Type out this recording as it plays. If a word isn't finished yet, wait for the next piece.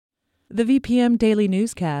The VPM Daily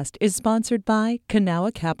Newscast is sponsored by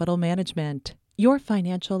Kanawha Capital Management. Your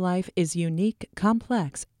financial life is unique,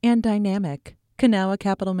 complex, and dynamic. Kanawha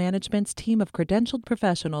Capital Management's team of credentialed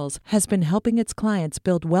professionals has been helping its clients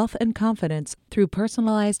build wealth and confidence through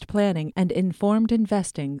personalized planning and informed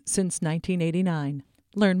investing since 1989.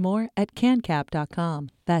 Learn more at cancap.com.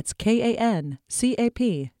 That's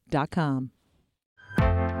KANCAP.com.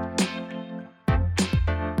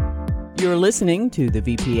 You're listening to the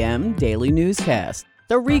VPM Daily Newscast,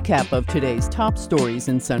 the recap of today's top stories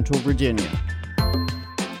in Central Virginia.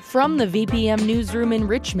 From the VPM Newsroom in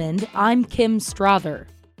Richmond, I'm Kim Strother.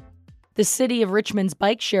 The City of Richmond's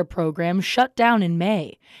bike share program shut down in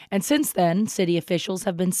May, and since then, city officials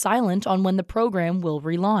have been silent on when the program will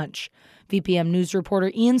relaunch. VPM News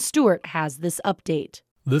reporter Ian Stewart has this update.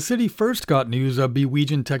 The city first got news of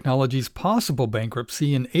Bewegian Technology's possible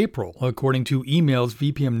bankruptcy in April, according to emails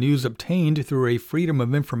VPM News obtained through a Freedom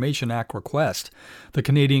of Information Act request. The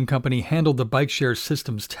Canadian company handled the bike share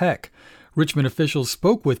system's tech. Richmond officials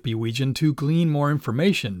spoke with Bewegian to glean more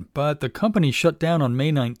information, but the company shut down on May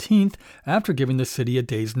 19th after giving the city a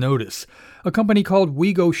day's notice. A company called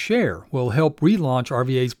WeGo Share will help relaunch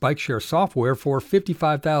RVA's bike share software for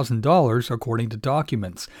 $55,000, according to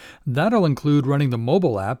documents. That'll include running the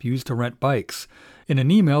mobile app used to rent bikes. In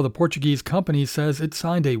an email, the Portuguese company says it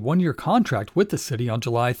signed a one-year contract with the city on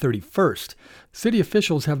July 31st. City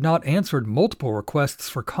officials have not answered multiple requests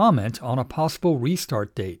for comment on a possible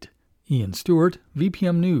restart date. Ian Stewart,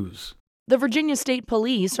 VPM News. The Virginia State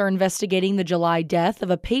Police are investigating the July death of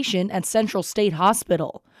a patient at Central State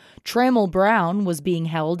Hospital. Trammell Brown was being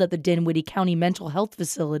held at the Dinwiddie County Mental Health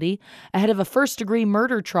Facility ahead of a first-degree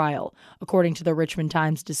murder trial, according to the Richmond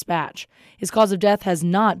Times-Dispatch. His cause of death has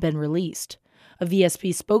not been released. A VSP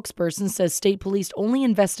spokesperson says state police only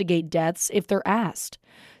investigate deaths if they're asked.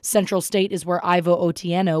 Central State is where Ivo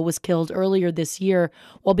Otieno was killed earlier this year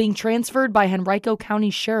while being transferred by Henrico County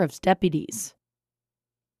Sheriff's deputies.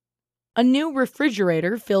 A new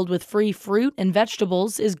refrigerator filled with free fruit and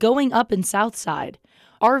vegetables is going up in Southside.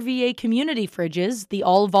 RVA Community Fridges, the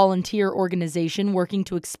all-volunteer organization working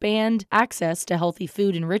to expand access to healthy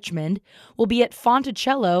food in Richmond, will be at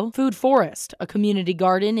Fonticello Food Forest, a community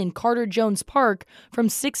garden in Carter Jones Park, from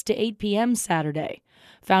 6 to 8 p.m. Saturday.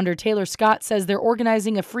 Founder Taylor Scott says they're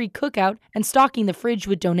organizing a free cookout and stocking the fridge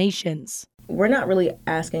with donations. We're not really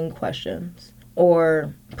asking questions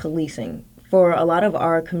or policing. For a lot of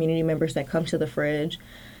our community members that come to the fridge,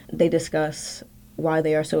 they discuss why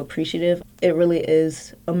they are so appreciative. It really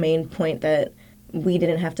is a main point that we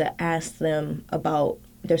didn't have to ask them about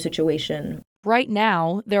their situation. Right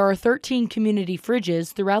now, there are 13 community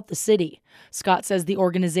fridges throughout the city. Scott says the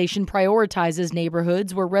organization prioritizes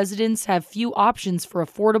neighborhoods where residents have few options for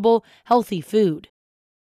affordable, healthy food.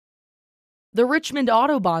 The Richmond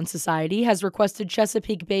Audubon Society has requested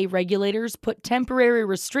Chesapeake Bay regulators put temporary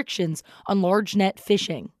restrictions on large net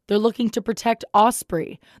fishing. They're looking to protect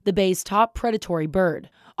osprey, the bay's top predatory bird.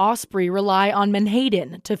 Osprey rely on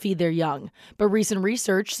menhaden to feed their young, but recent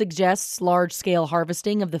research suggests large-scale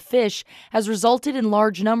harvesting of the fish has resulted in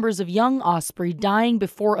large numbers of young osprey dying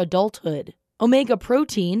before adulthood. Omega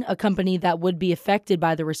Protein, a company that would be affected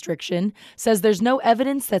by the restriction, says there's no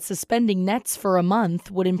evidence that suspending nets for a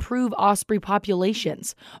month would improve osprey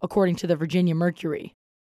populations, according to the Virginia Mercury.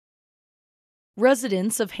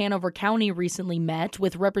 Residents of Hanover County recently met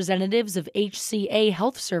with representatives of HCA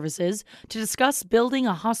Health Services to discuss building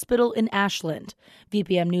a hospital in Ashland.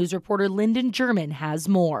 VPM News reporter Lyndon German has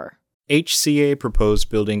more. HCA proposed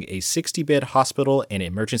building a 60-bed hospital and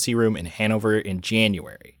emergency room in Hanover in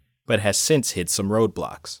January, but has since hit some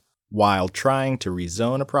roadblocks. While trying to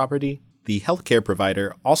rezone a property, the healthcare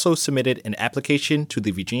provider also submitted an application to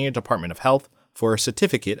the Virginia Department of Health for a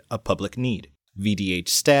certificate of public need. VDH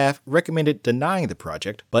staff recommended denying the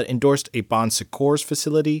project, but endorsed a Bon Secours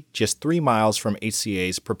facility just 3 miles from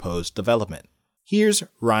HCA's proposed development. Here's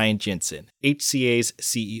Ryan Jensen, HCA's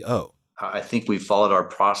CEO. I think we've followed our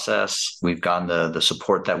process. We've gotten the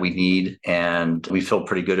support that we need, and we feel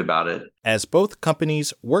pretty good about it. As both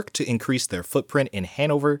companies work to increase their footprint in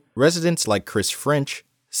Hanover, residents like Chris French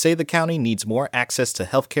say the county needs more access to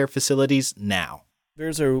healthcare facilities now.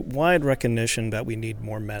 There's a wide recognition that we need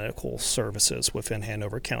more medical services within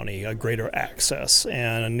Hanover County, a greater access,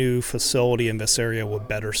 and a new facility in this area will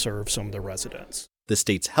better serve some of the residents. The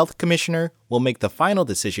state's health commissioner will make the final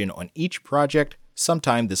decision on each project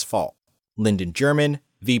sometime this fall. Lyndon German,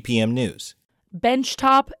 VPM News.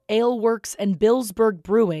 Benchtop, Aleworks, and Billsburg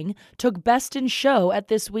Brewing took Best in Show at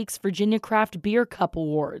this week's Virginia Craft Beer Cup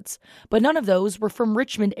Awards, but none of those were from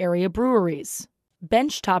Richmond area breweries.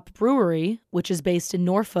 Benchtop Brewery, which is based in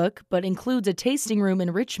Norfolk but includes a tasting room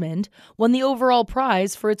in Richmond, won the overall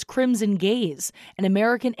prize for its Crimson Gaze, an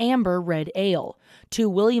American amber red ale. 2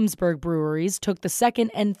 Williamsburg breweries took the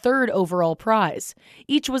second and third overall prize.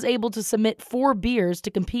 Each was able to submit 4 beers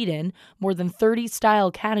to compete in more than 30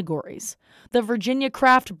 style categories. The Virginia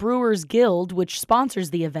Craft Brewers Guild, which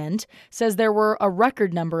sponsors the event, says there were a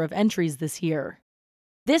record number of entries this year.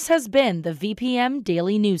 This has been the VPM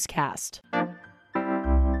Daily Newscast.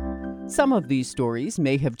 Some of these stories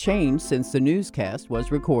may have changed since the newscast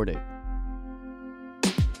was recorded.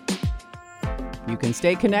 You can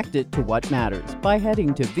stay connected to what matters by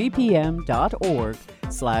heading to vpm.org/news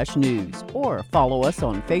or follow us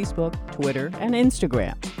on Facebook, Twitter, and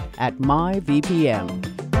Instagram at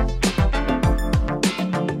MyVPM.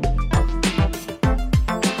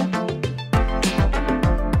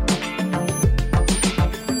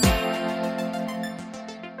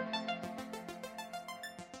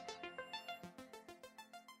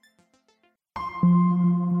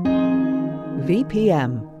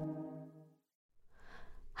 VPM.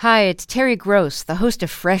 Hi, it's Terry Gross, the host of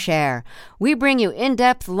Fresh Air. We bring you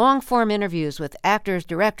in-depth, long-form interviews with actors,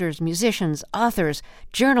 directors, musicians, authors,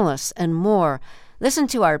 journalists, and more. Listen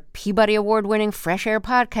to our Peabody Award-winning Fresh Air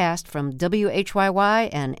podcast from WHYY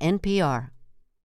and NPR.